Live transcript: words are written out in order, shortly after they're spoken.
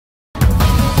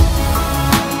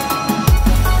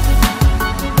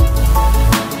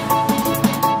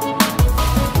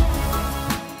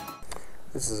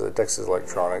Texas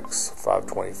Electronics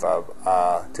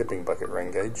 525I tipping bucket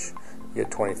ring gauge. You get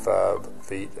 25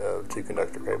 feet of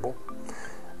 2-conductor cable.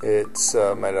 It's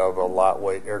made out of a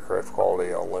lightweight aircraft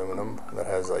quality aluminum that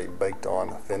has a baked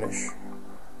on finish.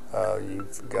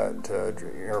 You've got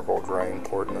your integral drain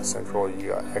port in the central. You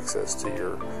got access to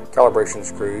your calibration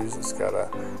screws. It's got a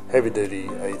heavy duty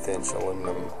 1/8 inch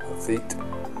aluminum feet.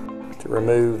 To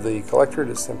remove the collector,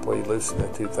 just simply loosen the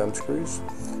 2 thumb screws,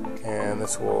 and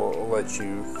this will let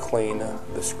you clean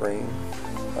the screen.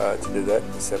 To do that,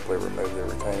 simply remove the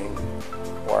retaining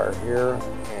wire here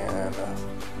and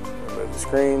remove the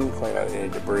screen, clean out any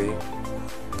debris,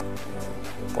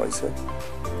 and replace it.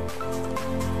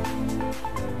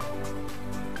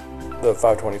 The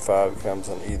 525 comes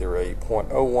in either a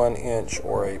 0.01 inch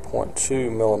or a 0.2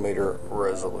 millimeter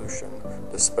resolution.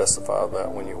 Just specify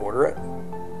that when you order it.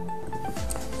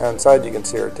 Now inside you can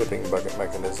see our tipping bucket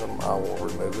mechanism. I will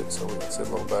remove it so we can see a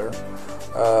little better.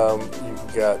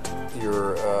 You've got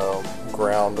your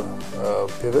ground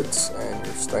pivots and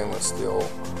your stainless steel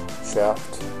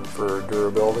shaft for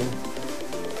durability.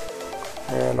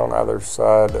 And on either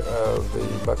side of the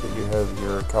bucket you have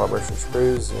your calibration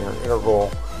screws and your integral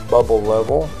bubble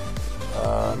level.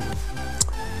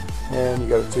 And you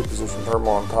got a 2-position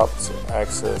terminal on top that's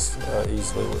accessed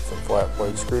easily with a flat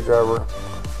blade screwdriver.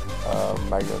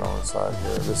 Magnet on the side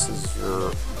here. This is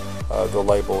your the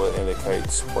label that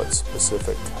indicates what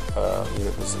specific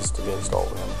unit this is to be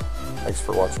installed in. Thanks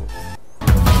for watching.